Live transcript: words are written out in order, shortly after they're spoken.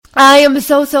I am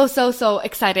so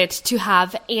excited to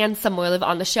have Anne Samoilov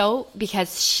on the show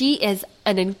because she is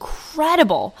an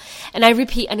incredible, and I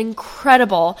repeat, an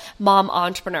incredible mom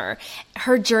entrepreneur.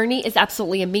 Her journey is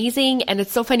absolutely amazing, and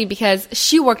it's so funny because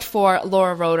she worked for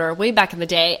Laura Roeder way back in the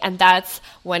day, and that's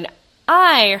when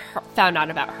I found out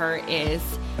about her, is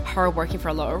her working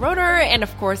for Laura Roeder. And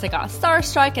of course I got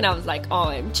starstruck and I was like,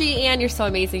 OMG, Anne, you're so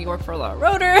amazing. You work for Laura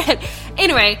Roeder. And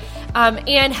anyway,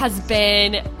 Anne has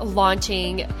been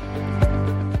launching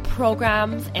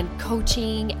programs and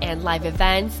coaching and live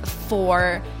events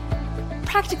for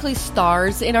practically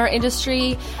stars in our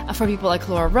industry, for people like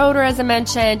Laura Roeder, as I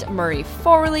mentioned, Marie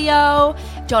Forleo,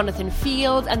 Jonathan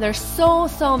Fields, and there's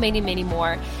so many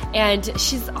more. And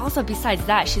she's also, besides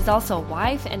that, she's also a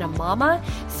wife and a mama.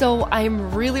 So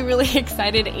I'm really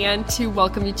excited, Anne, to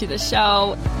welcome you to the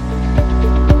show.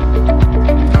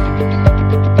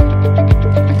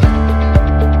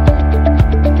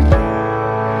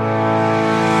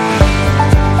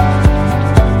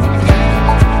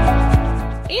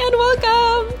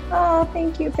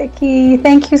 Thank you, Vicki.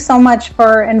 Thank you so much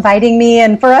for inviting me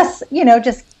and for us,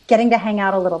 just getting to hang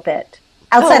out a little bit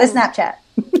outside of Snapchat.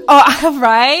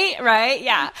 Right.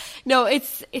 Yeah. No,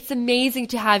 it's amazing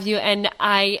to have you. And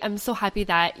I am so happy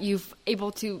that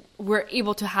we're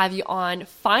able to have you on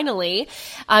finally,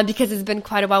 because it's been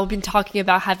quite a while. We've been talking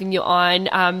about having you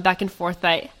on, back and forth,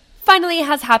 but finally it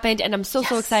has happened, and I'm so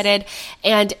excited.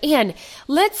 And Anne,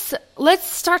 let's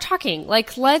start talking.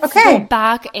 Let's go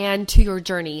back and to your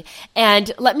journey,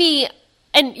 and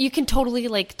you can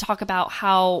totally talk about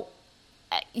how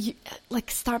you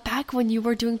start back when you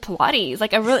were doing Pilates.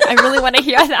 I really want to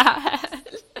hear that.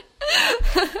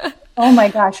 Oh my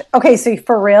gosh. Okay, so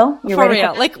for real? For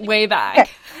real, way back. Okay.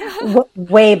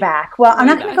 Way back. Well, I'm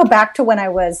not going to go back to when I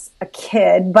was a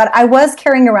kid, but I was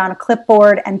carrying around a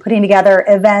clipboard and putting together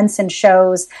events and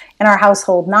shows in our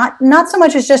household. Not so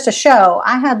much as just a show.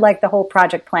 I had the whole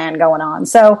project plan going on.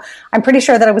 So I'm pretty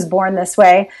sure that I was born this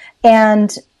way.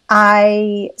 And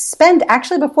I spent,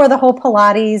 actually before the whole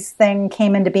Pilates thing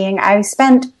came into being, I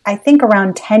spent, I think,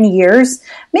 around 10 years,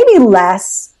 maybe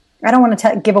less. I don't want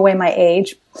to give away my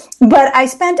age, but I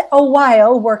spent a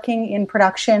while working in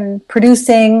production,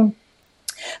 producing,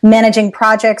 managing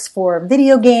projects for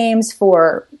video games,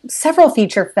 for several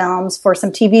feature films, for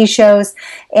some TV shows,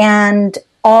 and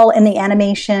all in the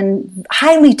animation,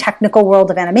 highly technical world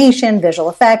of animation, visual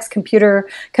effects, computer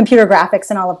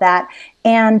graphics, and all of that.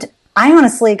 And I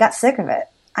honestly got sick of it.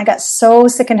 I got so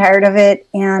sick and tired of it.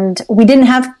 And we didn't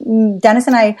have, Dennis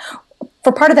and I,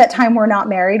 for part of that time, we're not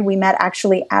married. We met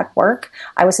actually at work.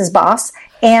 I was his boss.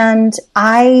 And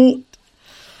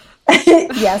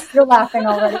yes, you're laughing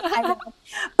already. I know.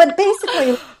 But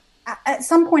basically, at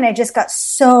some point, I just got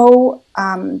so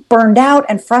burned out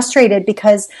and frustrated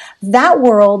because that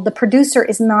world, the producer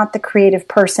is not the creative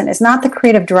person, is not the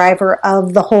creative driver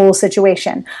of the whole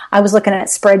situation. I was looking at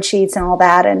spreadsheets and all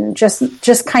that, and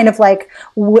just kind of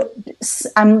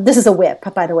this is a whip,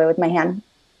 by the way, with my hand,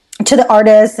 to the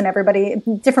artists and everybody,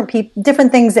 different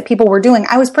things that people were doing.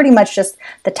 I was pretty much just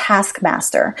the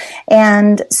taskmaster.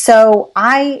 And so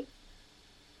I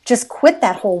just quit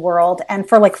that whole world. And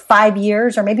for 5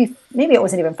 years, or maybe it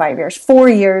wasn't even 5 years, 4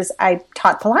 years, I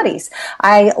taught Pilates.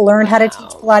 I learned how to teach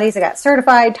Pilates. I got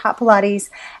certified, taught Pilates.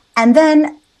 And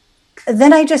then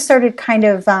I just started kind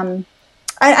of, I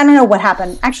don't know what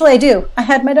happened. Actually, I do. I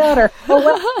had my daughter.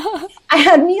 I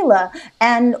had Mila.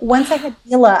 And once I had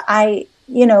Mila,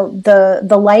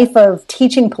 the life of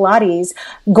teaching Pilates,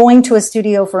 going to a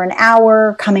studio for an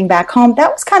hour, coming back home,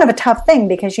 that was kind of a tough thing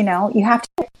because, you have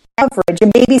to coverage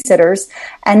and babysitters,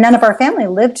 and none of our family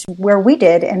lived where we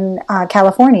did in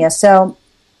California. So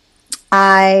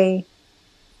I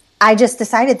just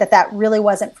decided that really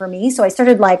wasn't for me. So I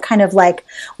started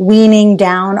weaning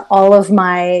down all of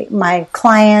my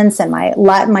clients and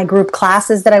my group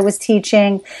classes that I was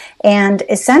teaching. And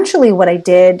essentially what I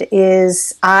did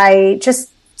is I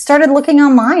just started looking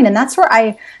online, and that's where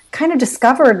I kind of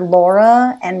discovered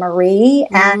Laura and Marie.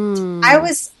 And I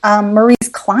was Marie's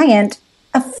client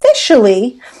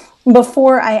officially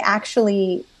before I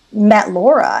actually met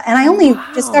Laura. And I only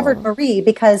discovered Marie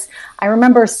because I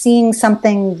remember seeing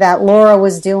something that Laura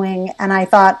was doing, and I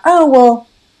thought, I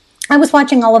was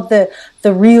watching all of the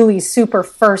really super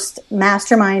first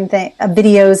mastermind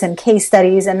videos and case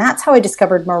studies, and that's how I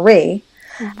discovered Marie.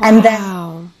 Wow. And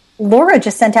then Laura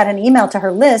just sent out an email to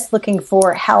her list looking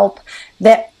for help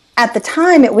that at the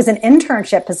time it was an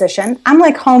internship position. I'm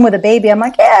like home with a baby. I'm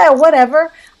like, yeah,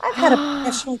 whatever. I've had a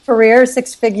professional career,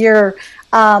 6-figure,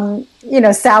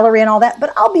 salary and all that,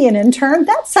 but I'll be an intern.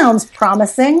 That sounds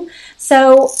promising.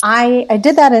 So I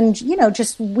did that, and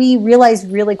we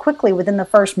realized really quickly within the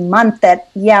first month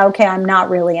that I'm not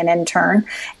really an intern,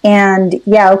 and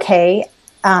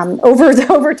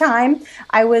over time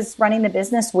I was running the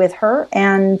business with her,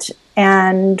 and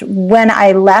when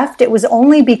I left, it was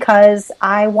only because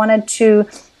I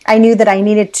knew that I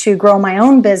needed to grow my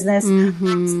own business.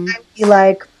 Mm-hmm. I would be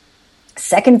like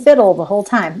second fiddle the whole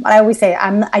time. I always say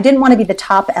I didn't want to be the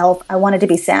top elf. I wanted to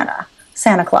be Santa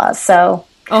Claus. So,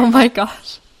 oh my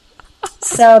gosh.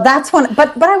 So that's when,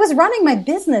 but I was running my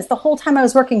business the whole time. I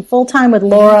was working full time with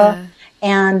Laura,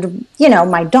 and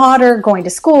my daughter going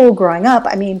to school, growing up.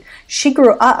 I mean, she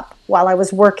grew up while I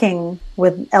was working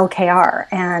with LKR,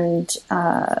 and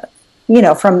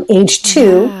from age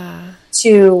 2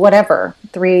 to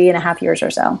 3.5 years or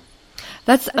so.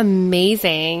 That's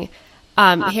amazing.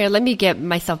 Here, let me get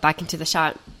myself back into the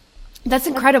shot. That's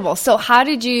incredible. So how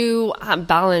did you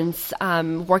balance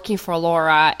working for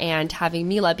Laura and having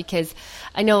Mila? Because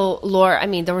I know Laura,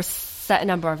 there was set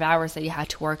number of hours that you had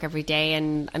to work every day.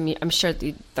 And I'm sure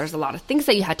there's a lot of things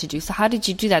that you had to do. So how did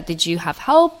you do that? Did you have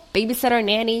help, babysitter,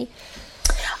 nanny?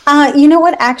 You know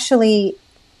what? Actually,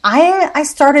 I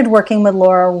started working with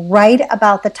Laura right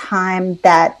about the time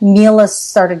that Mila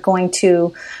started going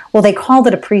to, well, they called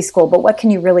it a preschool, but what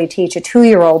can you really teach a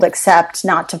 2-year-old except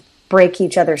not to break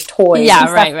each other's toys?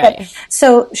 Yeah, right.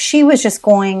 So she was just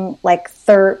going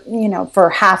for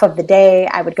half of the day.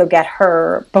 I would go get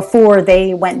her before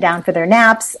they went down for their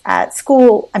naps at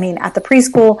the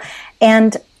preschool.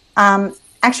 And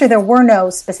actually, there were no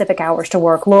specific hours to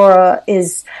work. Laura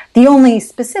is the only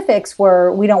specifics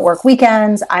were we don't work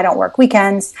weekends. I don't work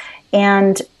weekends.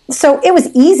 And so it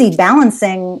was easy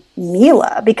balancing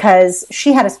Mila because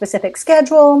she had a specific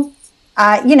schedule.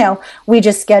 We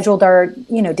just scheduled our,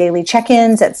 daily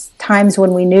check-ins at times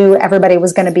when we knew everybody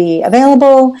was going to be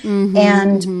available. Mm-hmm,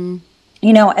 and,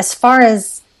 as far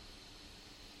as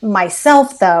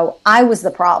myself, though, I was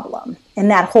the problem in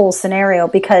that whole scenario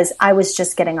because I was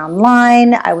just getting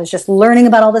online. I was just learning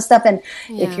about all this stuff. And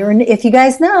if you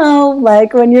guys know,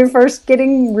 like when you're first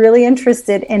getting really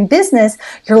interested in business,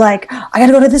 you're like, I got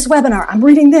to go to this webinar. I'm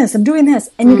reading this. I'm doing this.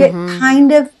 And you get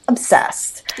kind of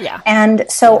obsessed. Yeah. And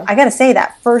so I got to say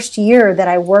that first year that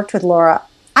I worked with Laura,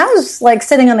 I was like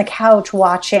sitting on the couch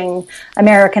watching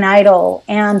American Idol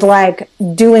and like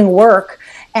doing work.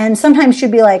 And sometimes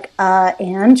she'd be like,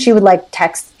 and she would like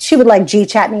text, she would like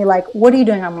G-chat me like, what are you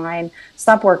doing online?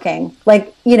 Stop working.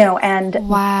 Like, and,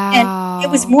 wow. And it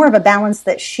was more of a balance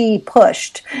that she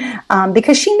pushed,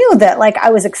 because she knew that like I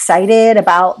was excited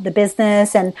about the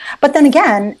business. But then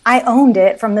again, I owned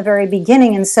it from the very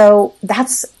beginning. And so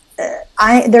that's,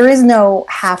 there is no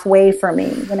halfway for me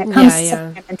when it comes to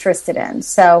something I'm interested in.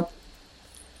 So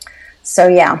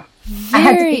yeah, I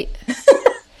had to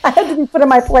be put in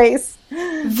my place.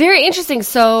 Very interesting.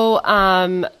 So,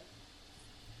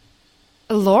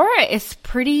 Laura is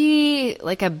pretty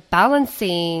like a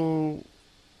balancing.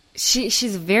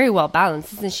 She's very well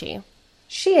balanced, isn't she?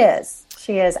 She is.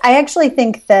 I actually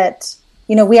think that,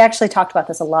 we actually talked about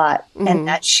this a lot, and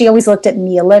that she always looked at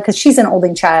Mila because she's an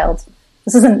only child.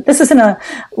 This isn't a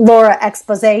Laura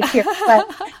expose here, but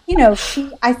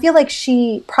I feel like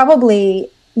she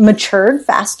probably matured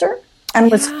faster and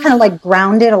was kind of like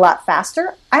grounded a lot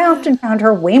faster. I often found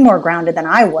her way more grounded than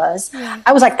I was. Yeah.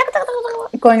 I was like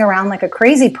going around like a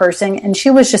crazy person, and she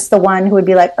was just the one who would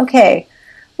be like, okay,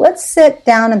 let's sit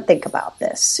down and think about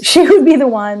this. She would be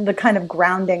the kind of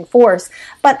grounding force,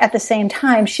 but at the same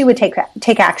time, she would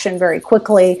take action very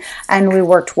quickly, and we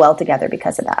worked well together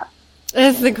because of that.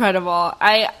 It's incredible.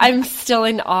 I'm still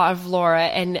in awe of Laura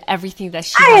and everything that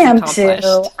she has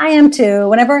accomplished. I am too.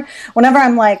 Whenever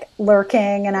I'm like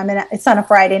lurking and it's on a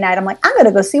Friday night, I'm like, I'm going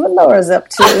to go see what Laura's up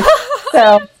to.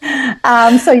 So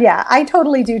yeah, I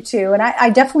totally do too. And I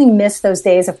definitely miss those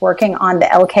days of working on the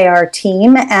LKR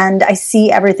team. And I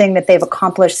see everything that they've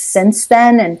accomplished since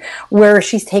then and where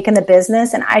she's taken the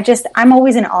business. And I'm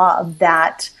always in awe of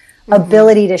that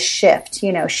ability to shift.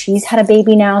 She's had a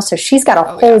baby now, so she's got a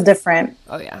whole different,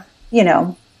 very,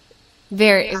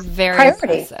 very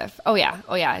priority. Impressive. Oh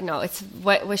yeah. No, it's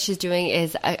what she's doing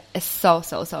is so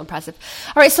impressive.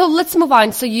 All right, so let's move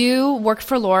on. So you worked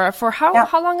for Laura for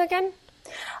how long again?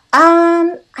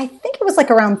 I think it was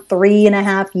like around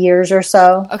 3.5 years or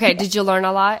so. Okay. Did you learn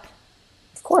a lot?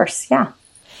 Of course. Yeah.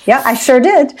 Yeah, I sure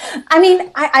did. I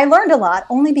mean, I learned a lot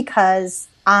only because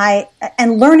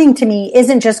and learning to me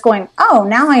isn't just going, oh,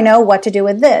 now I know what to do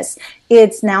with this.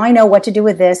 It's now I know what to do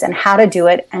with this and how to do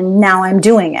it. And now I'm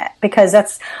doing it, because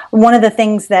that's one of the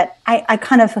things that I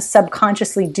kind of was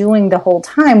subconsciously doing the whole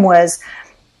time was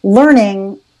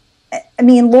learning. I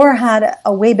mean, Laura had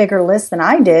a way bigger list than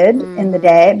I did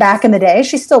back in the day.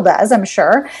 She still does, I'm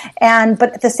sure.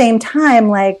 But at the same time,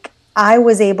 like, I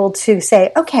was able to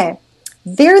say, okay,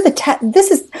 Laura's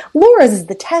is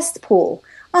the test pool.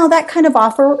 Oh, that kind of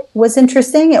offer was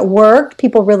interesting. It worked.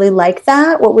 People really liked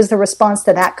that. What was the response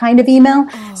to that kind of email?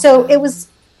 Oh. So it was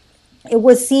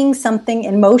seeing something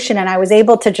in motion, and I was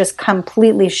able to just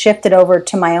completely shift it over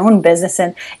to my own business,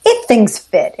 and things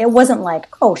fit. It wasn't like,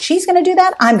 oh, she's going to do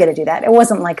that, I'm going to do that. It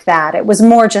wasn't like that. It was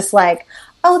more just like,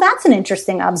 oh, that's an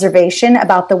interesting observation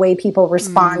about the way people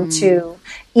respond to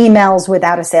emails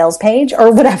without a sales page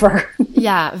or whatever.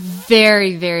 Yeah,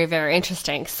 very, very, very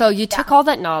interesting. So you took all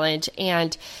that knowledge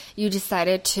and you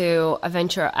decided to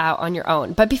venture out on your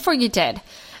own. But before you did,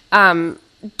 how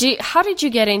did you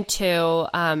get into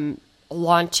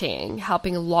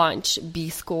helping launch B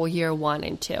School Year 1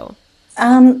 and 2?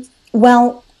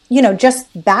 Well,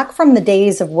 just back from the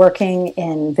days of working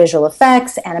in visual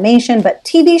effects, animation, but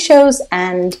TV shows,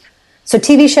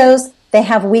 they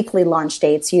have weekly launch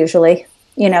dates usually,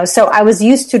 so I was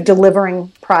used to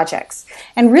delivering projects.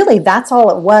 And really that's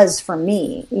all it was for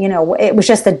me. It was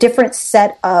just a different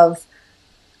set of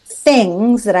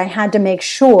things that I had to make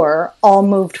sure all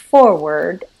moved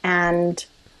forward and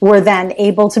were then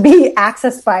able to be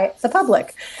accessed by the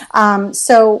public.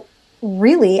 So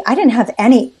really, I didn't have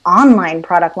any online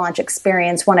product launch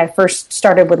experience when I first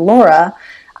started with Laura.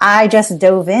 I just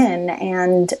dove in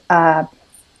and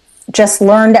just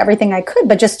learned everything I could,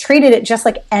 but just treated it just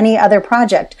like any other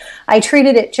project. I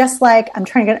treated it just like, I'm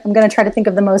going to try to think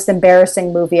of the most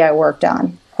embarrassing movie I worked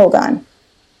on. Hold on.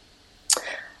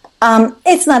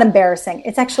 It's not embarrassing.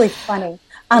 It's actually funny.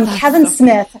 Kevin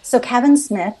Smith. So Kevin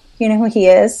Smith, you know who he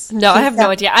is? No, I have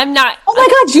no idea. I'm not. Oh my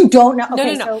God, you don't know?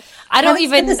 Okay, no. So I don't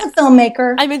even. This is a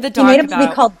filmmaker. I'm in the dark. He made a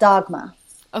movie called Dogma.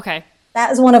 Okay.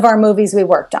 That is one of our movies we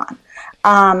worked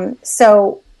on.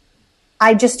 So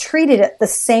I just treated it the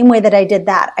same way that I did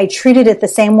that. I treated it the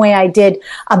same way I did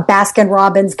a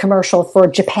Baskin-Robbins commercial for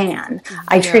Japan.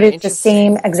 I treated it the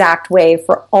same exact way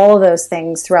for all of those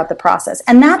things throughout the process.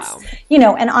 And that's,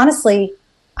 and honestly,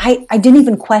 I didn't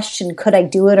even question, could I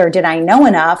do it or did I know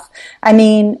enough? I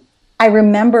mean, I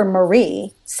remember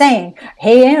Marie saying,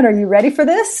 hey, Ann, are you ready for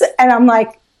this? And I'm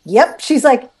like, yep. She's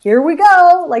like, here we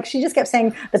go. Like, she just kept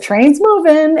saying, the train's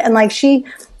moving. And like,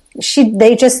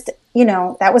 they just,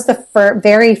 that was the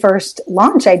very first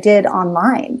launch I did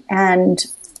online. And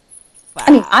wow.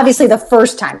 I mean, obviously the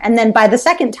first time. And then by the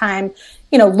second time,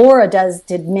 Laura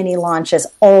did mini launches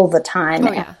all the time.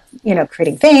 Oh, yeah. And,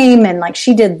 creating fame, and like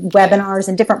she did webinars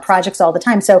and different projects all the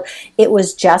time. So it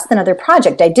was just another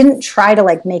project. I didn't try to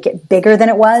like make it bigger than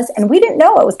it was. And we didn't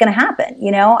know it was going to happen.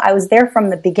 I was there from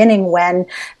the beginning when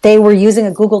they were using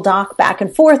a Google Doc back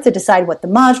and forth to decide what the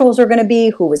modules were going to be,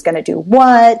 who was going to do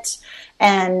what.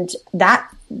 And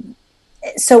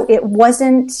so it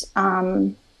wasn't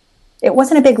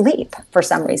a big leap for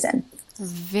some reason.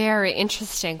 Very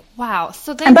interesting. Wow.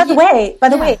 So then, and by the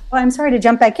way, I'm sorry to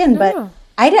jump back in, but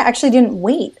I actually didn't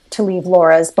wait to leave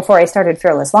Laura's before I started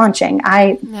Fearless Launching.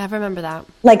 I remember that.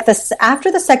 Like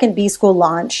after the second B School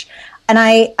launch, and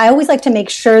I always like to make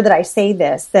sure that I say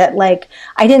this, that like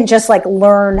I didn't just like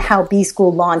learn how B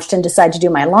School launched and decide to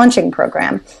do my launching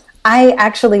program. I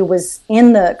actually was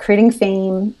in the Creating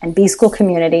Fame and B School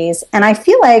communities, and I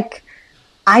feel like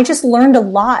I just learned a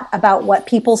lot about what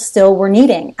people still were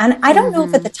needing. And I don't know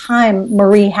if at the time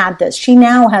Marie had this. She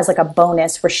now has like a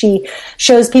bonus where she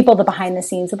shows people the behind the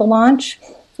scenes of the launch.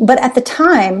 But at the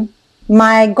time,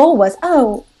 my goal was,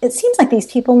 it seems like these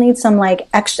people need some like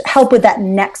extra help with that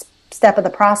next step of the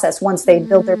process once they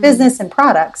build their business and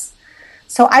products.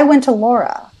 So I went to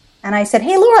Laura and I said,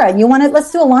 hey, Laura,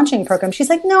 let's do a launching program. She's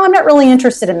like, no, I'm not really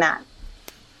interested in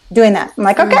doing that. I'm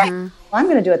like, okay, well, I'm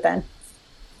going to do it then.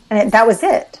 And that was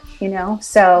it,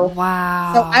 So,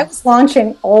 wow. So I was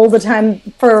launching all the time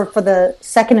for the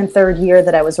second and third year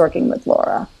that I was working with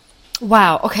Laura.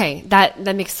 Wow. Okay. That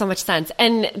makes so much sense.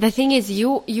 And the thing is,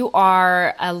 you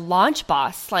are a launch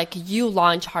boss. Like, you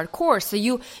launch hardcore. So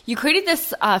you created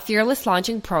this Fearless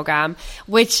Launching program,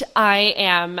 which I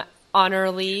am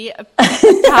honorably,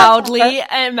 proudly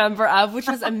a member of, which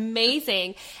was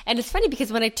amazing. And it's funny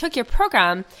because when I took your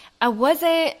program, I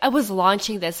was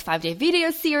launching this 5-day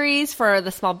video series for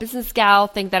the Small Business Gal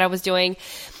thing that I was doing.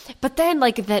 But then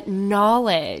like that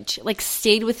knowledge like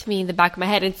stayed with me in the back of my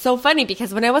head. It's so funny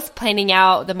because when I was planning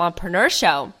out the Mompreneur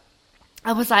show,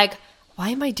 I was like, why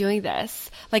am I doing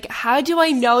this? Like, how do I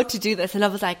know to do this? And I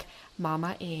was like,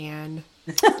 Mama Ann.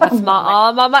 That's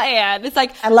Mama Ann. It's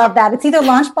like, I love that. It's either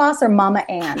Launch Boss or Mama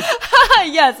Ann.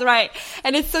 Yes, right.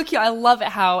 And it's so cute. I love it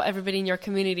how everybody in your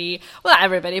community, well, not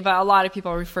everybody, but a lot of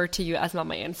people refer to you as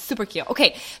Mama Ann. Super cute.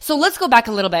 Okay, so let's go back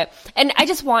a little bit. And I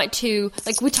just want to,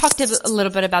 like, we talked a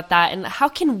little bit about that, and how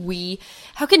can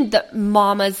the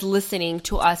mamas listening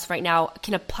to us right now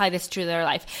can apply this to their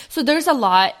life? So there's a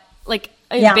lot, like,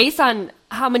 based on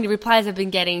how many replies I've been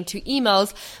getting to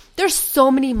emails, there's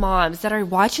so many moms that are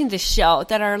watching this show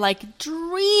that are like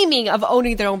dreaming of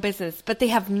owning their own business, but they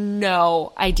have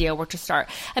no idea where to start.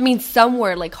 I mean, some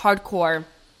were like hardcore,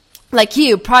 like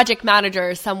you, project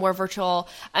managers, some were virtual,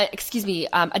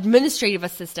 administrative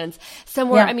assistants. Some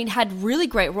were, had really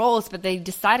great roles, but they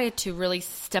decided to really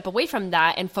step away from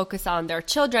that and focus on their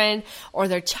children or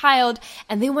their child,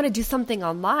 and they want to do something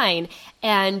online.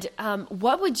 And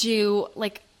what would you,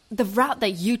 like, the route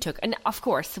that you took, and of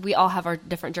course we all have our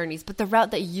different journeys, but the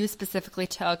route that you specifically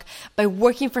took by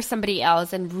working for somebody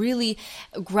else and really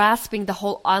grasping the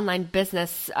whole online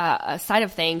business side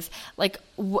of things, like,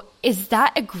 is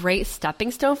that a great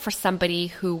stepping stone for somebody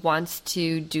who wants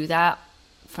to do that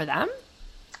for them?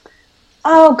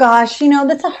 Oh gosh,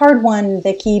 that's a hard one,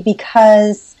 Vicki,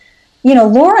 because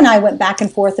Laura and I went back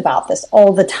and forth about this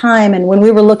all the time. And when we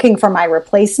were looking for my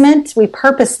replacement, we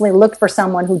purposely looked for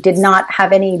someone who did not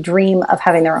have any dream of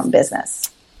having their own business.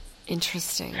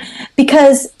 Interesting.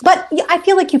 But I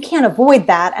feel like you can't avoid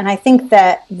that. And I think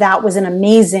that was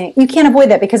you can't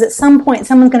avoid that, because at some point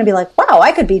someone's going to be like, wow,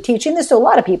 I could be teaching this to a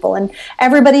lot of people. And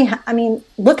everybody,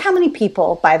 look how many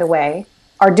people, by the way,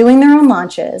 are doing their own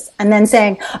launches and then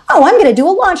saying, oh, I'm going to do a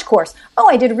launch course. Oh,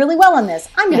 I did really well on this.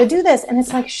 I'm going to do this. And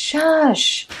it's like,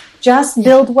 shush, just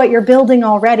build what you're building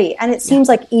already. And it seems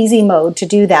like easy mode to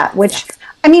do that, which,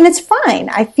 it's fine.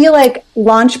 I feel like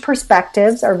launch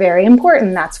perspectives are very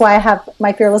important. That's why I have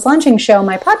my Fearless Launching Show,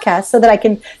 my podcast, so that I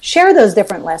can share those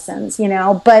different lessons,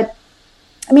 But,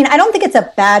 I don't think it's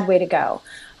a bad way to go.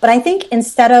 But I think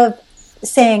instead of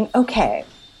saying, okay,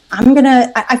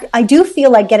 I do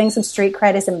feel like getting some street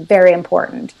cred is very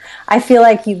important. I feel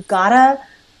like you gotta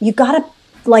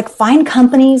like find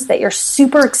companies that you're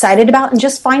super excited about and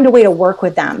just find a way to work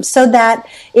with them so that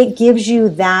it gives you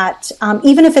that,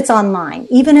 even if it's online,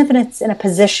 even if it's in a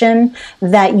position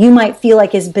that you might feel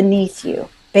like is beneath you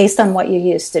based on what you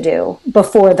used to do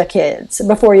before the kids,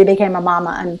 before you became a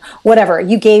mama and whatever,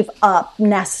 you gave up,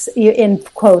 in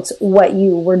quotes, what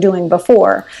you were doing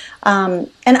before. And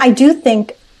I do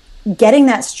think getting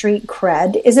that street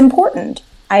cred is important.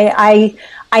 I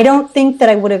don't think that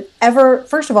I would have ever,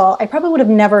 first of all, I probably would have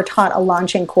never taught a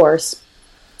launching course.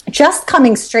 Just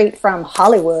coming straight from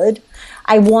Hollywood,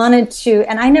 I wanted to,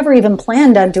 and I never even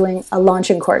planned on doing a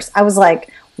launching course. I was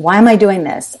like, why am I doing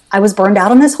this? I was burned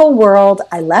out on this whole world.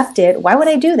 I left it. Why would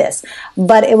I do this?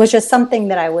 But it was just something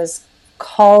that I was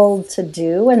called to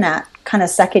do in that kind of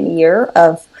second year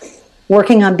of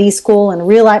working on B-School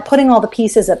and putting all the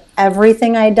pieces of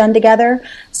everything I had done together.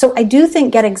 So I do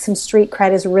think getting some street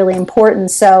cred is really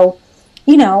important. So,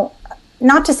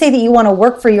 not to say that you want to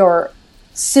work for your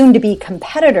soon-to-be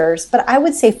competitors, but I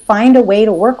would say find a way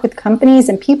to work with companies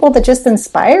and people that just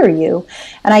inspire you.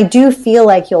 And I do feel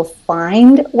like you'll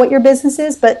find what your business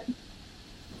is, but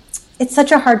it's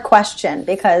such a hard question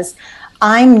because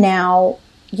I'm now,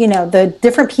 the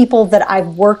different people that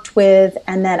I've worked with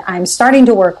and that I'm starting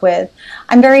to work with,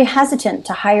 I'm very hesitant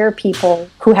to hire people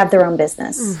who have their own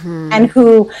business and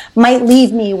who might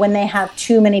leave me when they have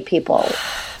too many people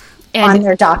on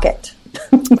their docket.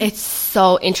 It's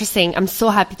so interesting. I'm so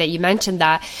happy that you mentioned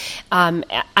that.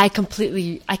 I can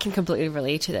completely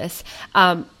relate to this.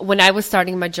 When I was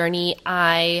starting my journey,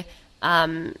 I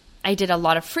did a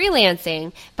lot of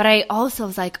freelancing, but I also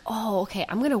was like, oh, okay,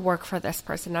 I'm going to work for this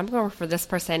person. I'm going to work for this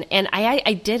person. And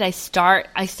I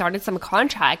started some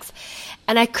contracts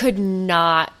and I could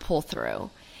not pull through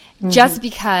just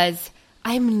because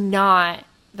I'm not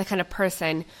the kind of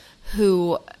person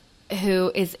who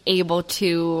is able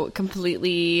to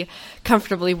completely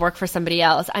comfortably work for somebody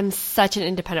else. I'm such an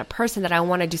independent person that I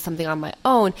want to do something on my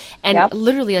own. And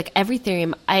literally like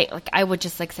everything, I would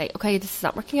just like say, okay, this is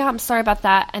not working out. I'm sorry about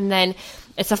that. And then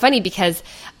it's so funny because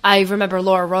I remember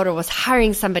Laura Roeder was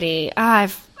hiring somebody. I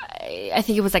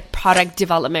think it was like product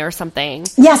development or something.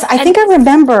 Yes, I think I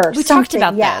remember. We talked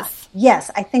about this.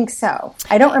 Yes, I think so.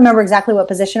 I don't remember exactly what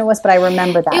position it was, but I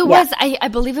remember that. It was, I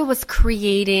believe it was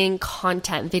creating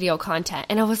content, video content.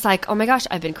 And I was like, oh my gosh,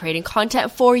 I've been creating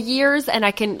content for years and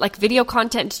I can like video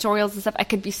content tutorials and stuff. I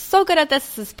could be so good at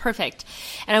this. This is perfect.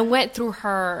 And I went through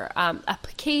her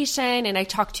application and I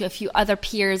talked to a few other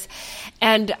peers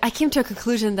and I came to a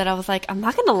conclusion that I was like, I'm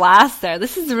not going to last there.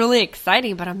 This is really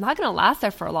exciting, but I'm not going to last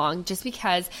there for long just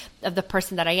because of the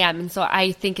person that I am. And so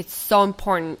I think it's so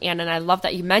important. And I love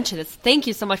that you mentioned this. Thank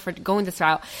you so much for going this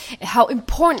route. How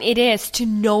important it is to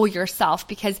know yourself,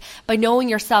 because by knowing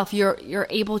yourself, you're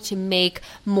able to make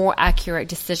more accurate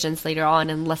decisions later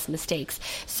on and less mistakes.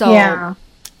 So yeah.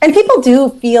 And people do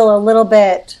feel a little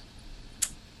bit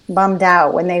bummed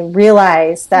out when they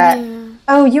realize that,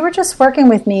 oh, you were just working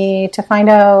with me to find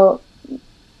out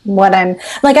what I'm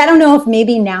like. I don't know if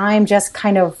maybe now I'm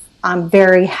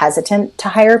very hesitant to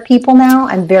hire people now.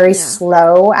 I'm very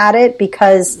slow at it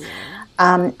because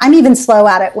I'm even slow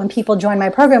at it when people join my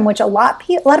program, which a lot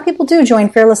of people do join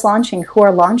Fearless Launching who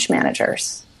are launch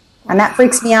managers. And that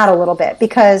freaks me out a little bit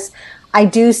because I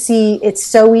do see it's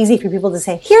so easy for people to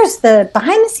say, here's the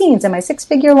behind the scenes of my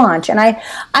 6-figure launch. And I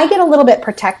get a little bit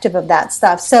protective of that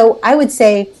stuff. So I would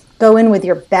say go in with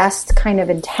your best kind of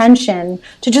intention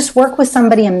to just work with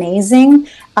somebody amazing.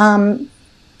 And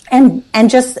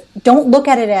just don't look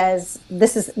at it as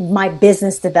this is my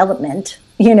business development,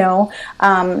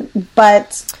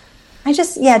 but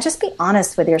just be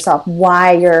honest with yourself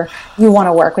why you want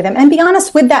to work with them, and be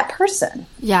honest with that person.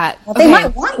 Yeah. They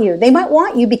might want you. They might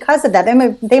want you because of that.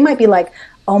 They might be like,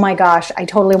 oh my gosh, I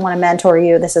totally want to mentor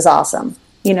you. This is awesome.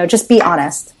 Just be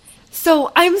honest.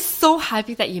 So I'm so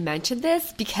happy that you mentioned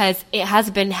this because it has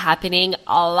been happening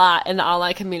a lot in the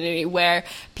online community where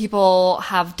people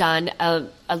have done a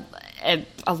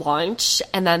launch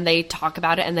and then they talk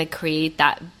about it and they create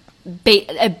that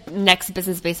a next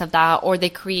business base of that, or they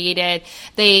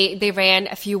ran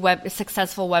a few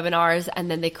successful webinars and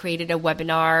then they created a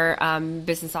webinar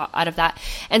business out of that.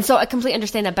 And so I completely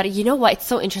understand that. But you know what? It's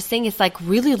so interesting. It's like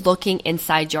really looking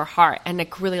inside your heart and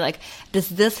like really like, does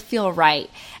this feel right?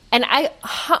 And I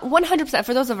 100%,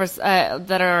 for those of us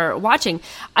that are watching,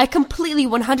 I completely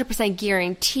 100%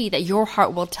 guarantee that your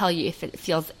heart will tell you if it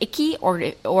feels icky or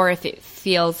if it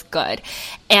feels good.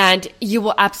 And you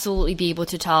will absolutely be able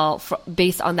to tell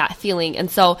based on that feeling. And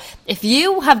so if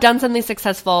you have done something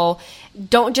successful,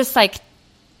 don't just like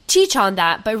teach on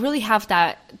that, but really have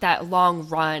that long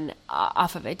run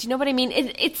off of it. Do you know what I mean?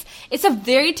 It's a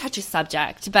very touchy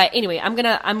subject, but anyway, I'm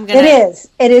gonna.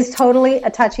 It is totally a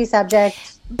touchy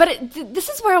subject. But this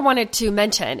is where I wanted to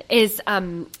mention is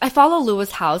I follow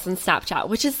Lewis Howes on Snapchat,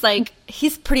 which is like,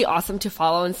 he's pretty awesome to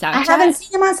follow on Snapchat. I haven't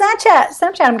seen him on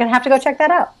Snapchat. I'm going to have to go check that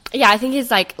out. Yeah, I think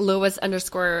he's like Lewis_Howes.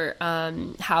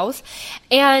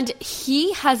 And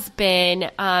he has been,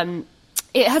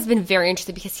 it has been very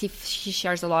interesting because he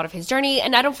shares a lot of his journey,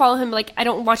 and I don't follow him. Like, I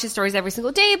don't watch his stories every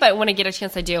single day, but when I get a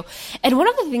chance, I do. And one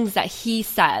of the things that he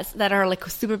says that are like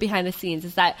super behind the scenes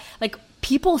is that like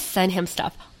people send him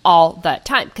stuff all the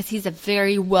time because he's a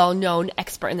very well-known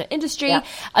expert in the industry. Yeah.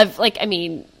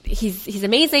 He's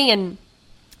amazing and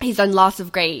he's done lots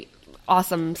of great,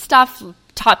 awesome stuff.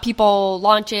 Taught people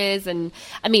launches and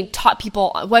taught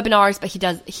people webinars, but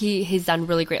he's done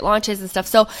really great launches and stuff.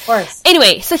 So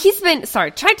anyway, so he's been,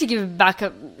 trying to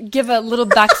give a little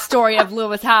backstory of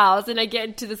Lewis Howes, and I get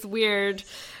into this weird,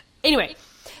 anyway,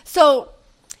 so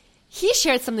he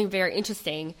shared something very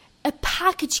interesting. A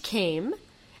package came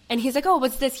and he's like, oh,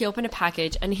 what's this? He opened a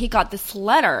package and he got this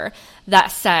letter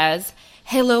that says,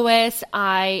 hey, Lewis,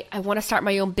 I want to start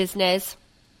my own business.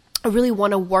 I really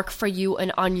want to work for you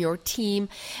and on your team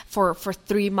for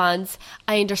 3 months.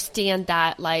 I understand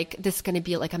that like this is going to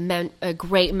be like a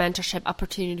great mentorship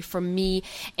opportunity for me,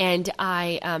 and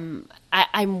I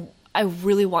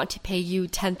really want to pay you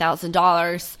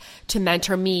 $10,000 to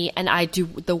mentor me, and I do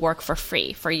the work for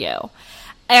free for you.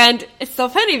 And it's so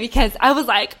funny because I was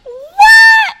like,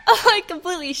 what? Like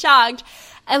completely shocked.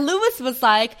 And Lewis was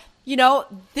like,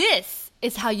 this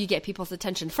is how you get people's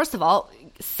attention. First of all,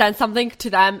 send something to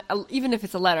them, even if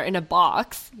it's a letter, in a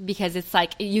box, because it's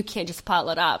like you can't just pile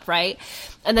it up, right?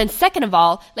 And then second of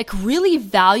all, like really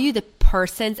value the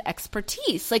person's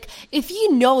expertise. Like if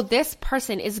you know this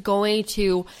person is going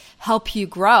to help you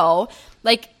grow,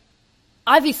 like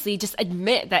obviously just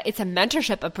admit that it's a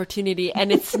mentorship opportunity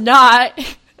and it's not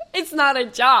it's not a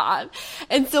job.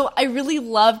 And so I really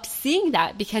loved seeing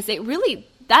that because that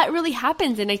really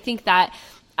happens. And I think that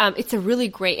it's a really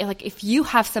great, like if you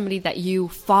have somebody that you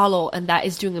follow and that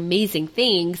is doing amazing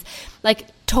things, like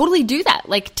totally do that.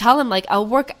 Like tell them like, I'll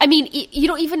work. I mean, you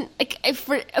don't even like,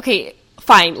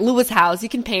 fine, Lua's house, you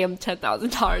can pay him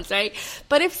 $10,000, right?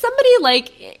 But if somebody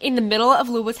like in the middle of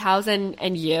Lua's house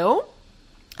and you,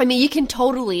 I mean, you can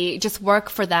totally just work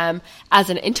for them as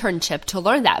an internship to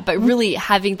learn that. But really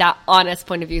having that honest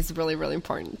point of view is really, really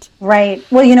important. Right.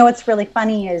 Well, what's really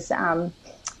funny is I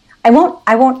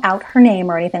won't out her name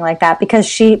or anything like that because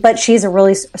she's a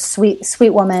really sweet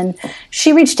woman.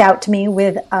 She reached out to me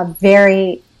with a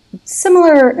very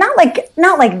similar, not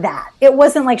like that. It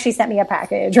wasn't like she sent me a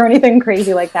package or anything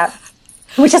crazy like that,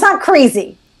 which is not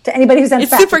crazy to anybody who sends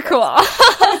packages. It's super cool.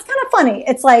 But it's kind of funny.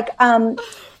 It's like,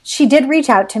 she did reach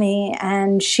out to me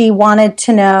and she wanted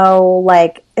to know,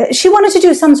 she wanted to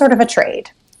do some sort of a trade.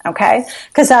 Okay.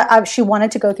 Cause she wanted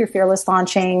to go through Fearless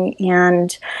Launching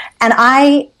and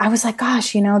I was like,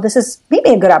 gosh, this is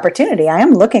maybe a good opportunity. I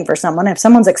am looking for someone. If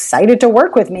someone's excited to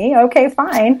work with me, okay,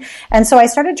 fine. And so I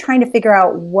started trying to figure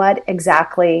out what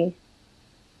exactly,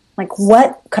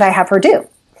 what could I have her do?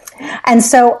 And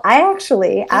so I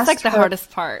actually asked her. That's the hardest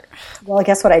part. Well,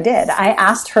 guess what I did? I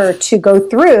asked her to go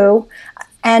through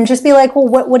and just be like, well,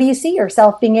 what do you see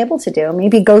yourself being able to do?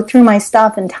 Maybe go through my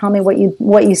stuff and tell me what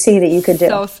you see that you could do.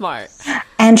 So smart.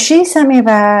 And she sent me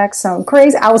back some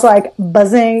crazy. I was like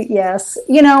buzzing, yes.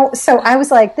 So I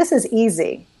was like, this is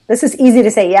easy. This is easy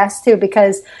to say yes to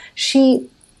because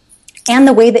and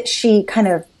the way that she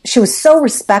was so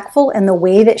respectful in the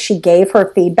way that she gave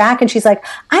her feedback. And she's like,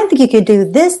 I think you could do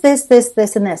this, this, this,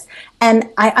 this, and this. And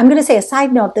I'm going to say a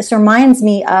side note. This reminds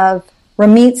me of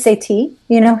Ramit Sethi.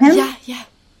 You know him? Yeah.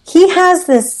 He has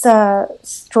this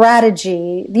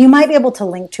strategy you might be able to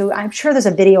link to. I'm sure there's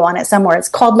a video on it somewhere. It's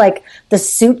called the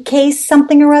suitcase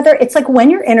something or other. It's like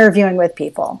when you're interviewing with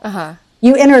people,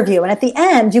 you interview and at the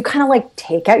end you kind of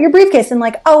take out your briefcase and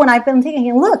and I've been taking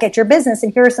a look at your business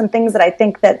and here are some things that I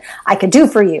think that I could do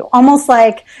for you. Almost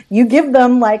like you give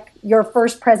them your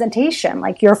first presentation,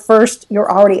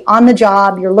 you're already on the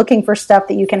job. You're looking for stuff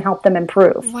that you can help them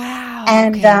improve. Wow.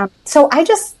 And okay. So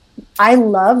I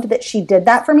loved that she did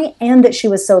that for me and that she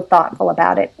was so thoughtful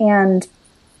about it. And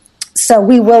so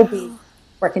we will be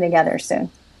working together soon.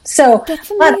 So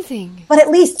that's amazing. But at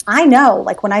least I know,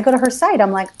 when I go to her site,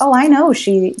 I'm like, oh, I know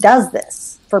she does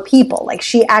this for people.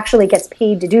 She actually gets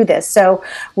paid to do this. So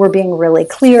we're being really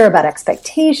clear about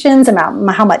expectations, about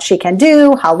how much she can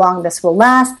do, how long this will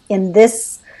last in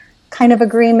this kind of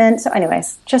agreement. So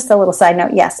anyways, just a little side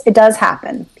note. Yes, it does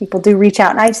happen. People do reach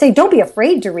out. And I say, don't be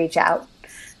afraid to reach out.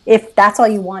 If that's all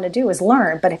you want to do is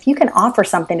learn. But if you can offer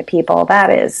something to people, that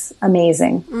is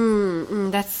amazing.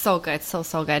 That's so good. So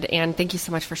good. And thank you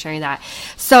so much for sharing that.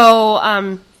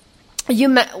 So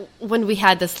when we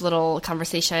had this little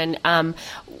conversation,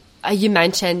 you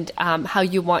mentioned how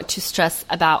you want to stress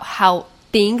about how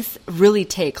things really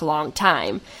take a long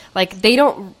time.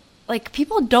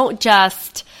 People don't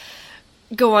just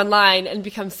go online and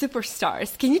become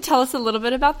superstars. Can you tell us a little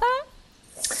bit about that?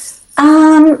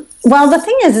 Well, the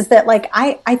thing is that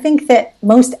I think that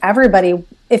most everybody,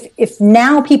 if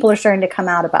now people are starting to come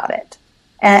out about it,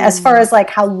 as far as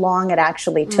how long it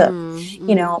actually took,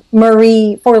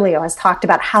 Marie Forleo has talked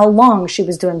about how long she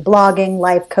was doing blogging,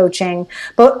 life coaching,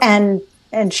 and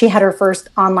she had her first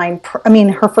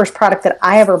her first product that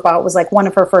I ever bought was one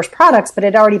of her first products, but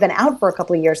it had already been out for a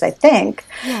couple of years, I think.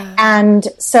 Yeah. And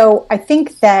so I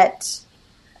think that,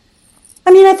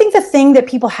 I think the thing that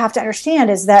people have to understand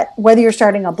is that whether you're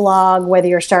starting a blog, whether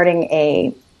you're starting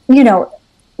a,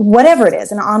 whatever it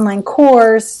is, an online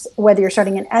course, whether you're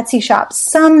starting an Etsy shop,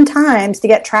 sometimes to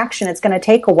get traction, it's going to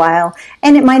take a while.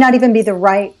 And it might not even be the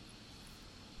right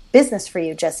business for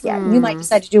you just yet. You might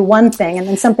decide to do one thing and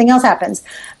then something else happens.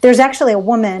 There's actually a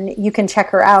woman, you can check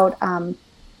her out.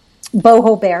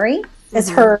 Boho Berry is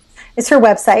her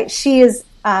website. She is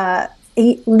a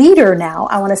leader now,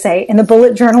 I want to say, in the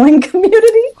bullet journaling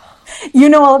community. You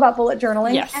know all about bullet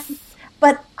journaling. Yes.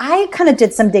 But I kind of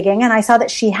did some digging and I saw that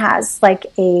she has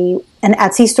an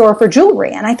Etsy store for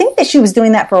jewelry. And I think that she was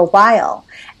doing that for a while.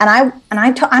 And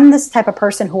I'm this type of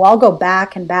person who I'll go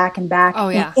back and back and back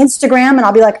on Instagram, and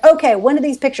I'll be like, okay, when do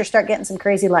these pictures start getting some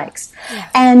crazy likes? Yeah.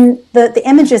 And the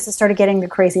images that started getting the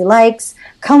crazy likes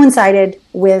coincided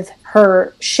with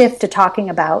her shift to talking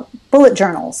about bullet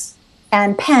journals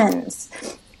and pens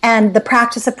and the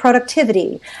practice of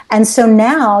productivity. And so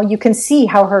now you can see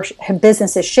how her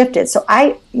business has shifted. So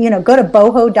go to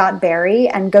boho.berry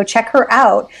and go check her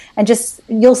out. And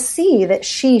you'll see that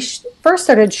she first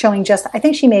started showing I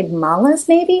think she made malas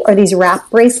maybe, or these wrap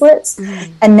bracelets.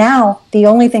 Mm-hmm. And now the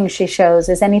only thing she shows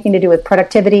is anything to do with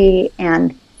productivity.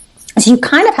 And so you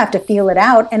kind of have to feel it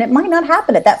out. And it might not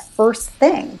happen at that first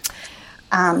thing.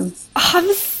 I'm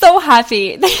so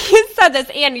happy that you said this,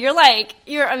 and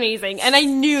you're amazing, and I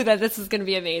knew that this was going to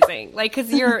be amazing, like,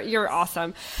 because you're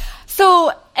awesome.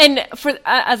 So, and for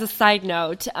as a side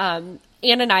note, Anne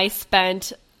and I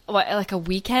spent like a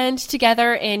weekend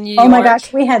together in New York. Oh my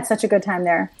gosh, we had such a good time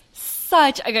there.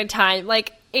 Such a good time,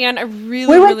 like. And I we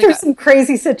went through some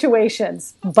crazy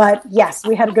situations, but yes,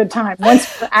 we had a good time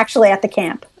once we're actually at the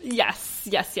camp. Yes.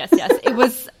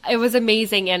 It was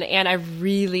amazing. And I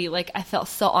really, like, I felt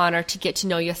so honored to get to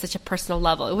know you at such a personal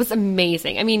level. It was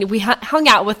amazing. I mean, we hung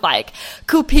out with like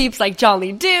cool peeps like John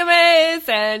Lee Dumas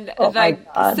and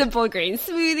the Simple Green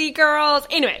Smoothie Girls.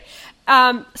 Anyway,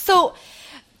 so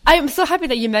I'm so happy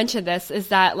that you mentioned this, is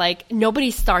that like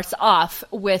nobody starts off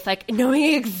with like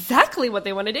knowing exactly what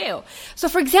they want to do. So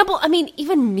for example, I mean,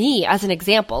 even me as an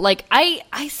example, like I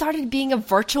started being a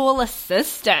virtual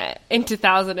assistant in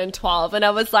 2012, and I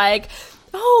was like,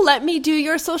 oh, let me do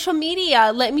your social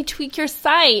media. Let me tweak your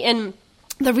site. And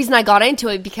the reason I got into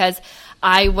it because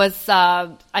I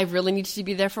really needed to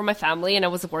be there for my family, and I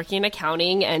was working in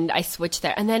accounting, and I switched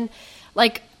there. And then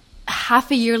like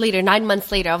half a year later, 9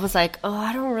 months later, I was like, oh,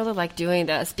 I don't really like doing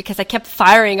this, because I kept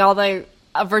firing all the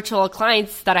virtual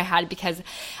clients that I had, because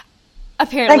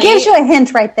apparently that gives you a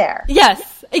hint right there.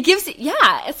 Yes. It gives,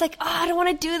 it's like, oh, I don't want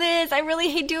to do this. I really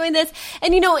hate doing this.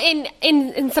 And, you know,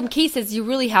 in some cases, you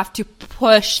really have to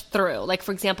push through. Like,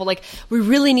 for example, like we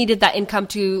really needed that income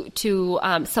to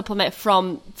supplement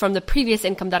from the previous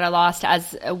income that I lost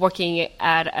as working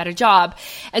at a job.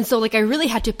 And so, like, I really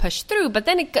had to push through. But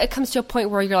then it comes to a point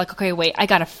where you're like, okay, wait, I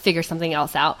got to figure something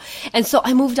else out. And so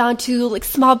I moved on to like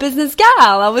Small Business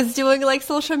Gal. I was doing like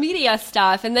social media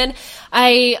stuff. And then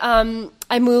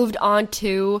I moved on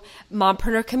to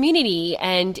Mompreneur Community,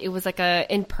 and it was like a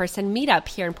in-person meetup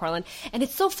here in Portland. And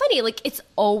it's so funny, like it's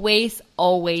always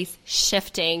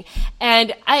shifting.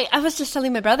 And I was just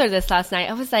telling my brother this last night.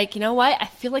 I was like, you know what? I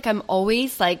feel like I'm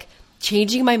always like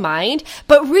changing my mind,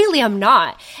 but really I'm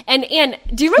not. And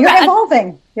do you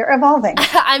remember? You're evolving.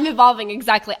 I'm evolving,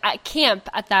 exactly. At camp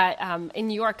at that, in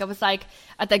New York, I was like,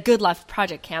 at the Good Life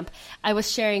Project camp, I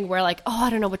was sharing where like, oh, I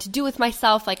don't know what to do with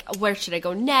myself. Like, where should I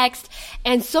go next?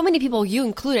 And so many people, you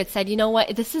included, said, you know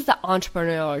what? This is the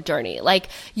entrepreneurial journey. Like,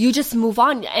 you just move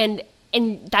on, and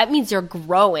that means you're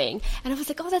growing. And I was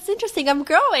like, oh, that's interesting. I'm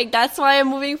growing. That's why I'm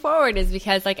moving forward, is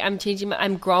because like I'm changing,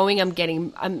 I'm growing, I'm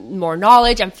getting more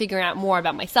knowledge, I'm figuring out more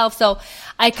about myself. So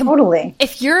totally.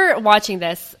 If you're watching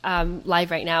this live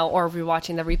right now, or if you're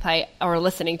watching the replay or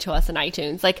listening to us on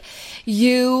iTunes,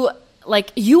 you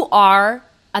are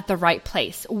at the right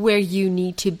place where you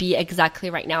need to be exactly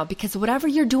right now, because whatever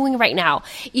you're doing right now,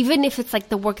 even if it's like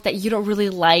the work that you don't really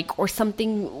like or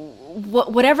something,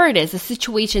 whatever it is, the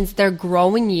situations, they're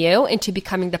growing you into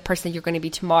becoming the person you're going to be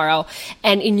tomorrow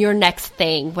and in your next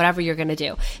thing, whatever you're going to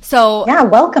do. So yeah,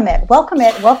 welcome it. Welcome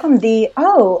the,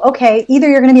 oh, okay. Either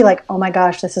you're going to be like, oh my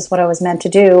gosh, this is what I was meant to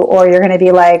do. Or you're going to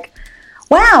be like,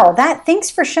 wow, thanks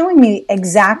for showing me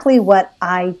exactly what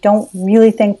I don't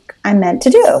really think I'm meant to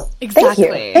do.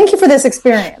 Exactly. Thank you for this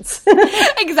experience.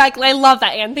 Exactly. I love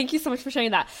that, Anne. Thank you so much for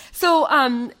sharing that. So,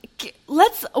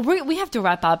 we have to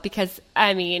wrap up, because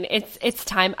I mean, it's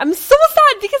time. I'm so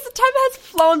sad because the time has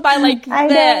flown by like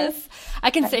this.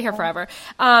 I can sit here forever.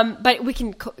 But we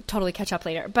can totally catch up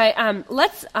later. But,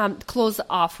 let's, close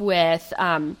off with,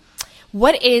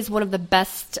 what is one of the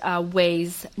best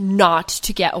ways not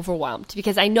to get overwhelmed?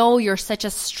 Because I know you're such a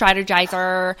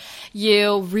strategizer.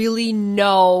 You really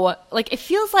know, like, it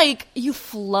feels like you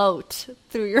float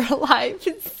through your life.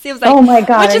 It seems like, oh my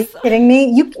God, are you kidding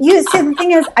me? You see, the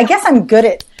thing is, I guess I'm good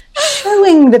at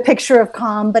showing the picture of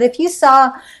calm, but if you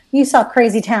saw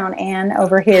Crazy Town Anne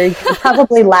over here, you would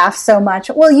probably laugh so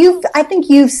much. Well, I think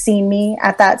you've seen me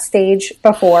at that stage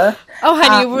before. Oh,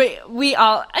 honey, we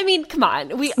all, I mean, come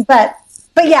on. But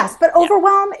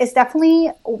overwhelm is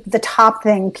definitely the top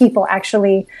thing people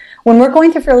actually, when we're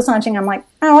going through Fearless Launching, I'm like,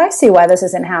 oh, I see why this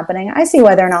isn't happening. I see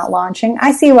why they're not launching.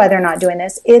 I see why they're not doing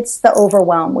this. It's the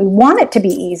overwhelm. We want it to be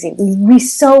easy. We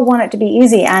so want it to be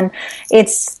easy. And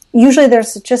it's usually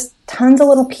there's just tons of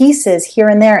little pieces here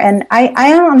and there. And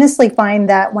I honestly find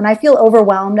that when I feel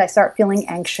overwhelmed, I start feeling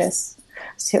anxious,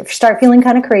 start feeling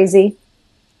kind of crazy.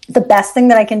 The best thing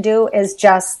that I can do is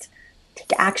just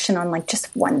take action on like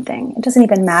just one thing. It doesn't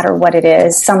even matter what it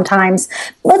is. Sometimes,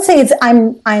 let's say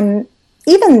I'm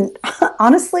even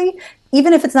honestly,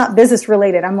 even if it's not business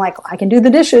related, I'm like, I can do the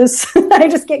dishes. I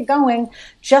just get going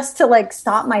just to like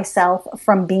stop myself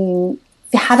from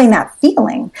having that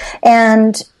feeling.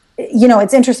 And, you know,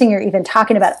 it's interesting you're even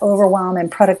talking about overwhelm and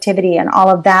productivity and all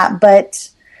of that, but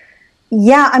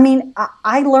Yeah, I mean,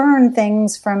 I learn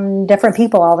things from different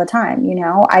people all the time. You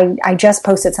know, I just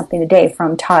posted something today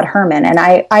from Todd Herman, and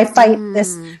I fight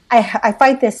this. I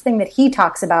fight this thing that he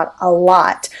talks about a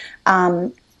lot. I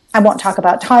won't talk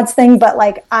about Todd's thing, but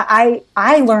like I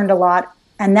learned a lot.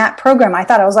 And that program, I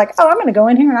thought, I was like, oh, I'm going to go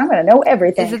in here and I'm going to know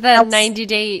everything. Is it the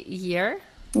 90-day year?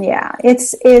 Yeah,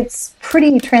 it's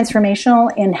pretty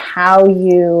transformational in how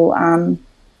you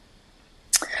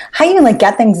like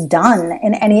get things done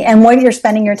in and what you're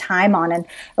spending your time on, and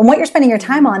what you're spending your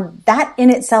time on, that in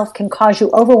itself can cause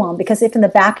you overwhelm, because if in the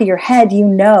back of your head you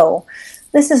know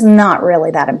this is not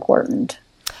really that important.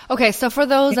 Okay, so for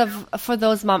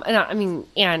those mom, I mean,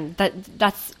 Anne,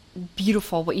 that's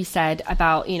beautiful what you said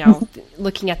about, you know,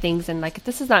 looking at things and like,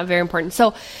 this is not very important.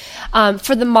 So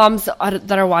for the moms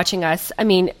that are watching us, I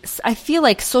mean, I feel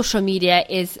like social media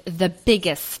is the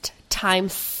biggest time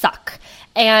suck.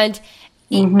 And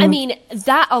I mean,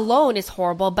 that alone is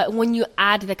horrible, but when you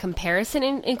add the comparison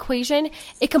equation,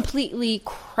 it completely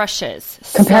crushes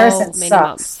comparison so many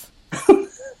sucks. moms.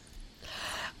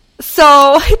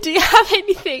 So, do you have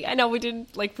anything? I know we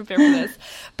didn't like prepare for this,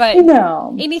 but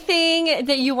no. Anything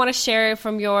that you want to share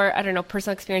from your, I don't know,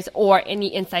 personal experience or any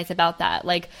insights about that?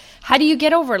 Like, how do you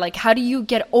get over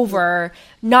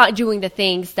not doing the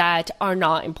things that are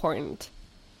not important?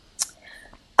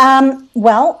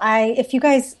 Well, if you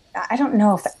guys, I don't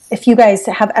know if you guys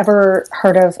have ever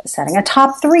heard of setting a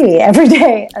top 3 every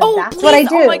day. That's please, what I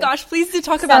do. Oh my gosh, please do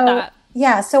talk about that.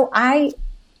 Yeah. So I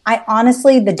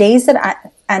honestly, the days that I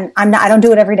don't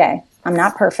do it every day. I'm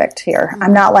not perfect here.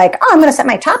 I'm not like, oh, I'm going to set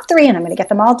my top 3 and I'm going to get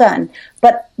them all done.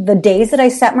 But the days that I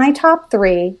set my top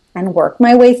 3 and work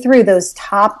my way through those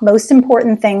top most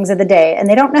important things of the day, and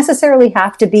they don't necessarily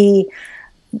have to be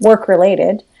work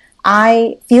related,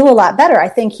 I feel a lot better. I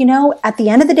think, you know, at the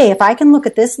end of the day, if I can look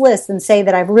at this list and say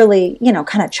that I've really, you know,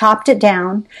 kind of chopped it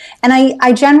down, and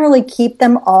I generally keep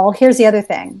them all. Here's the other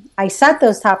thing. I set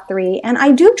those top 3 and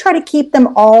I do try to keep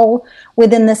them all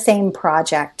within the same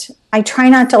project. I try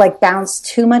not to like bounce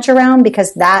too much around,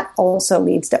 because that also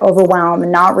leads to overwhelm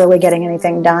and not really getting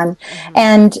anything done.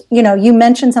 And, you know, you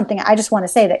mentioned something. I just want to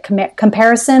say that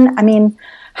comparison, I mean,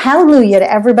 hallelujah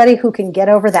to everybody who can get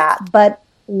over that. But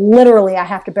literally, I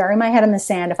have to bury my head in the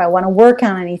sand if I want to work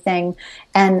on anything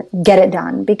and get it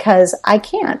done, because I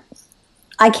can't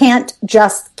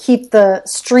just keep the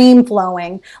stream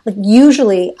flowing. Like,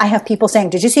 usually I have people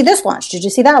saying, did you see this launch? Did you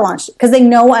see that launch? Because they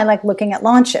know I like looking at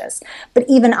launches. But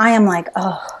even I am like,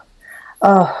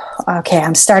 okay,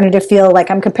 I'm starting to feel like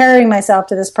I'm comparing myself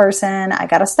to this person. I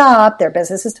got to stop. Their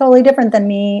business is totally different than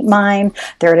mine.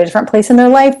 They're at a different place in their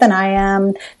life than I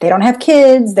am. They don't have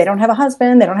kids. They don't have a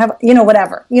husband. They don't have, you know,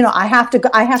 whatever. You know, I have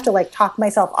to like talk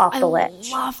myself off the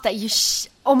ledge. I love that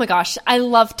oh my gosh. I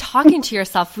love talking to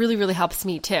yourself. Really, really helps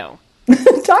me too.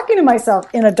 Talking to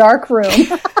myself in a dark room.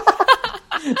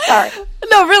 Sorry.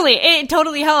 No, really, it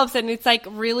totally helps. And it's like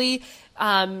really,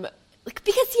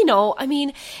 because, you know, I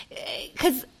mean,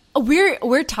 because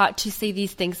we're taught to say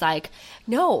these things like,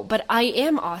 no, but I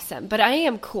am awesome, but I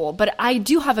am cool, but I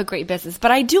do have a great business, but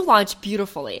I do launch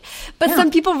beautifully. But some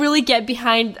people really get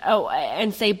behind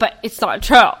and say, but it's not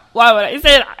true. Why would I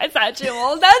say that? It's not true.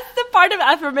 Well, that's the part of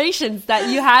affirmations that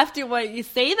you have to, when you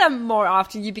say them more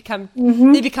often, they become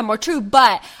more true.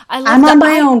 But I'm on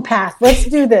my own path. Let's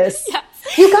do this. Yes.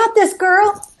 You got this,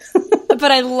 girl.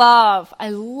 But I love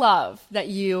that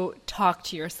you talk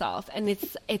to yourself, and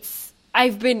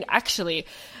I've been actually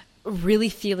really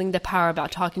feeling the power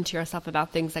about talking to yourself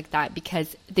about things like that,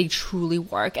 because they truly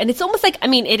work. And it's almost like, I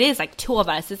mean, it is like two of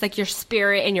us. It's like your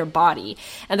spirit and your body,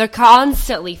 and they're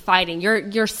constantly fighting.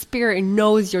 Your spirit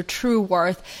knows your true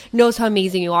worth, knows how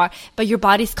amazing you are, but your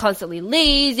body's constantly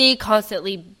lazy,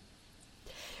 constantly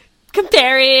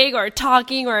comparing or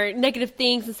talking or negative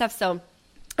things and stuff. So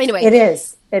anyway. It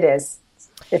is.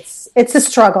 It's a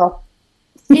struggle.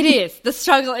 It is. The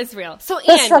struggle is real. So,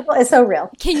 the struggle is so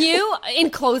real. Can you, in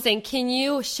closing,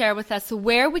 share with us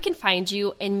where we can find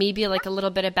you, and maybe like a little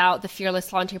bit about the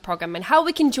Fearless Launching Program and how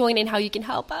we can join and how you can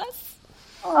help us?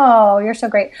 Oh, you're so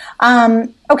great.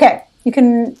 Okay. You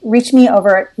can reach me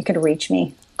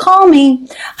call me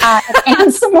at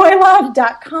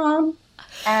AnneSamoilov.com.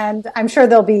 And I'm sure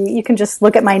you can just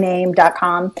look at my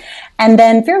name.com. And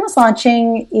then Fearless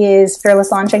Launching is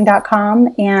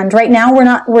fearlesslaunching.com. And right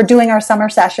now we're doing our summer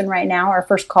session right now. Our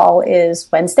first call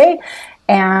is Wednesday.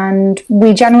 And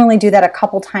we generally do that a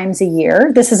couple times a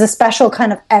year. This is a special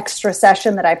kind of extra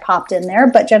session that I popped in there,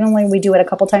 but generally we do it a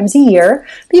couple times a year.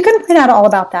 But you can find out all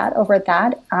about that over at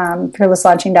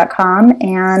fearlesslaunching.com.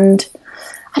 And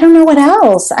I don't know what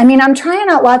else. I mean, I'm trying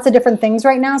out lots of different things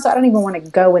right now, so I don't even want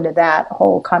to go into that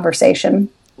whole conversation.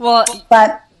 Well,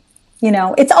 but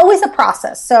It's always a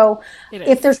process. So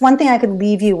if there's one thing I could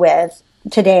leave you with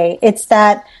today, it's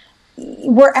that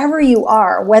wherever you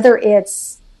are, whether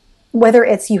it's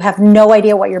you have no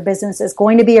idea what your business is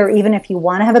going to be, or even if you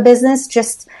want to have a business,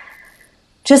 just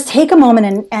take a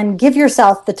moment and give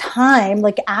yourself the time,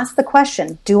 like ask the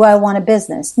question, do I want a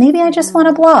business? Maybe I just want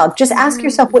a blog. Just ask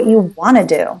yourself what you want to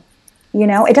do.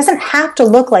 It doesn't have to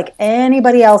look like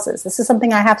anybody else's. This is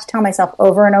something I have to tell myself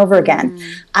over and over again.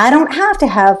 I don't have to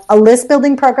have a list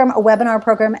building program, a webinar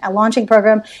program, a launching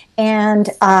program, and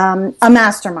a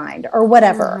mastermind or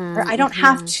whatever. Or I don't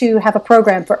have to have a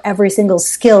program for every single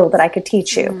skill that I could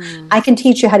teach you. I can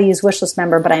teach you how to use Wishlist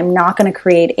Member, but I'm not going to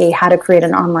create how to create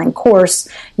an online course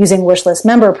using Wishlist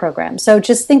Member program. So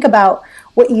just think about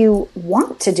what you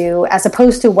want to do as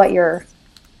opposed to what you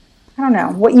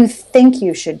think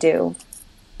you should do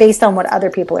based on what other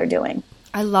people are doing.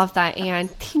 I love that, Anne.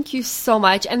 Thank you so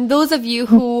much. And those of you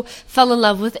who fell in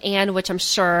love with Anne, which I'm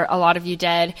sure a lot of you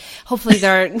did, hopefully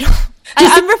they're...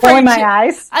 I'm referring my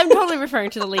eyes. I'm totally referring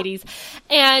to the ladies.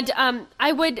 And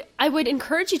I would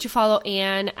encourage you to follow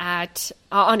Anne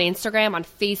on Instagram, on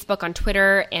Facebook, on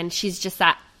Twitter, and she's just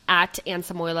at Anne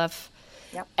Samoilov.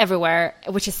 Yep. Everywhere,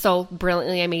 which is so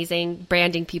brilliantly amazing.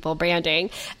 Branding.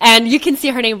 And you can see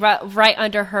her name right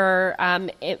under her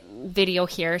video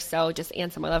here. So just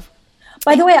Anne Samoilov.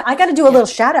 By the way, I got to do a little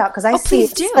shout out because I see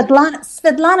Svetlana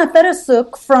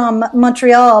Fedosuk from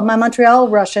Montreal. My Montreal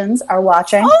Russians are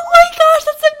watching. Oh my gosh,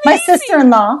 that's amazing. My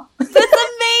sister-in-law. That's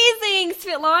amazing,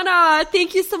 Svetlana.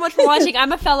 Thank you so much for watching.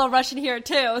 I'm a fellow Russian here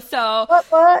too. So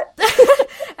what?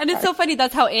 And it's so funny.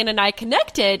 That's how Anne and I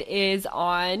connected is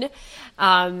by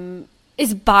Anne.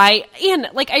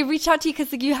 Like I reached out to you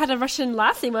because you had a Russian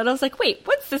last name, and I was like, wait,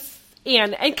 what's this?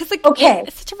 Anne, and because Anne,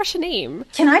 it's such a Russian name.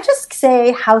 Can I just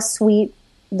say how sweet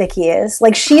Vicky is?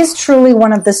 Like she is truly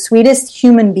one of the sweetest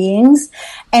human beings,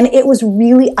 and it was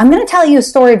really. I'm going to tell you a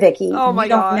story, Vicky. Oh my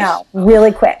gosh! No,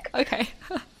 really quick. Okay.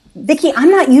 Vicky,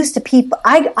 I'm not used to people.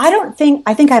 I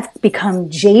think I've become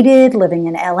jaded living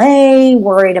in LA,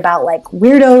 worried about like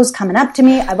weirdos coming up to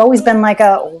me. I've always been like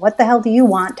a what the hell do you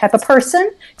want type of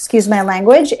person. Excuse my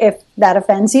language if that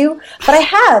offends you, but I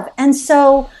have, and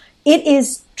so it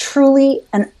is truly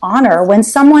an honor when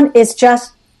someone is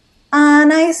just a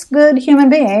nice, good human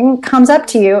being comes up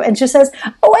to you and just says,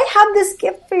 oh, I have this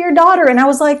gift for your daughter. And I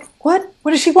was like, what?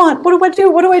 What does she want? What do I do?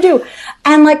 What do I do?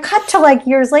 And like cut to like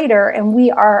years later, and we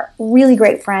are really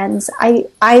great friends. I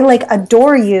like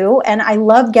adore you, and I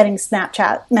love getting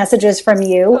Snapchat messages from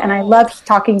you, and I love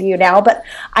talking to you now. But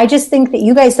I just think that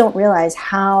you guys don't realize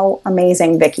how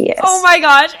amazing Vicky is. Oh my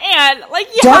gosh, Anne, like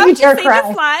you have to say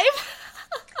this live.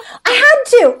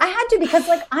 I had to because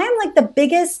like I am like the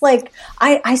biggest, like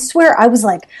I swear I was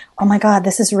like, oh my God,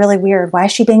 this is really weird. Why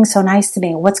is she being so nice to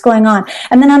me? What's going on?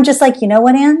 And then I'm just like, you know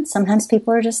what, Anne? Sometimes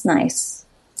people are just nice.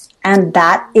 And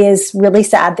that is really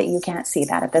sad that you can't see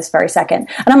that at this very second.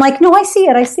 And I'm like, no, I see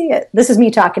it. This is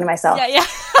me talking to myself. Yeah.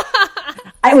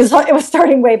 It was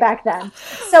starting way back then.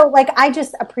 So like, I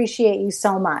just appreciate you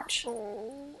so much.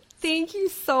 Thank you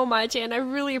so much, Anne. I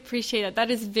really appreciate it. That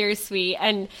is very sweet.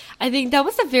 And I think that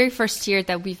was the very first year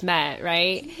that we've met,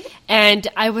 right? And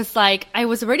I was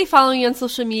already following you on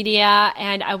social media,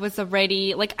 and I was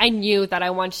already, like, I knew that I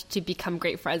wanted to become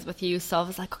great friends with you. So I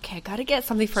was like, okay, I got to get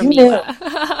something for Mila.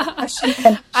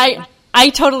 I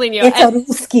totally knew. It's a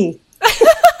risky.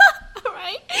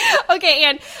 Okay,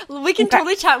 Anne, we can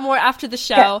totally chat more after the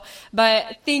show,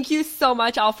 but thank you so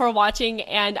much all for watching,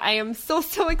 and I am so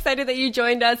excited that you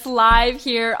joined us live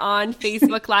here on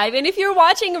Facebook Live. And if you're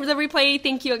watching the replay,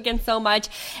 thank you again so much,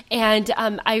 and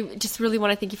I just really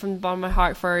want to thank you from the bottom of my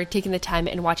heart for taking the time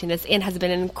and watching this. Anne has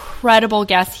been an incredible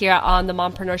guest here on the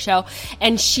Mompreneur Show,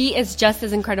 and she is just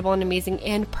as incredible and amazing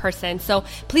in person. So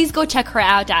please go check her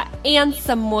out at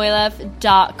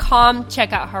AnneSamoilov.com.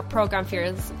 Check out her program,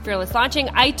 Fearless Launching.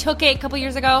 I took it a couple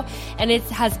years ago, and it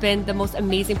has been the most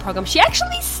amazing program. She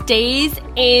actually stays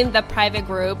in the private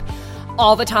group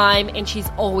all the time, and she's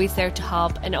always there to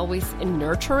help and always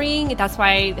nurturing. That's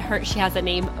why she has the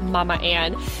name Mama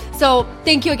Anne. So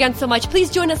thank you again so much. Please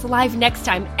join us live next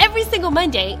time, every single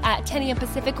Monday at 10 a.m.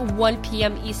 Pacific, 1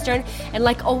 p.m. Eastern. And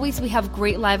like always, we have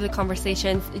great lively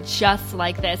conversations just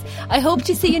like this. I hope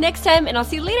to see you next time, and I'll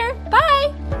see you later.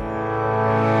 Bye!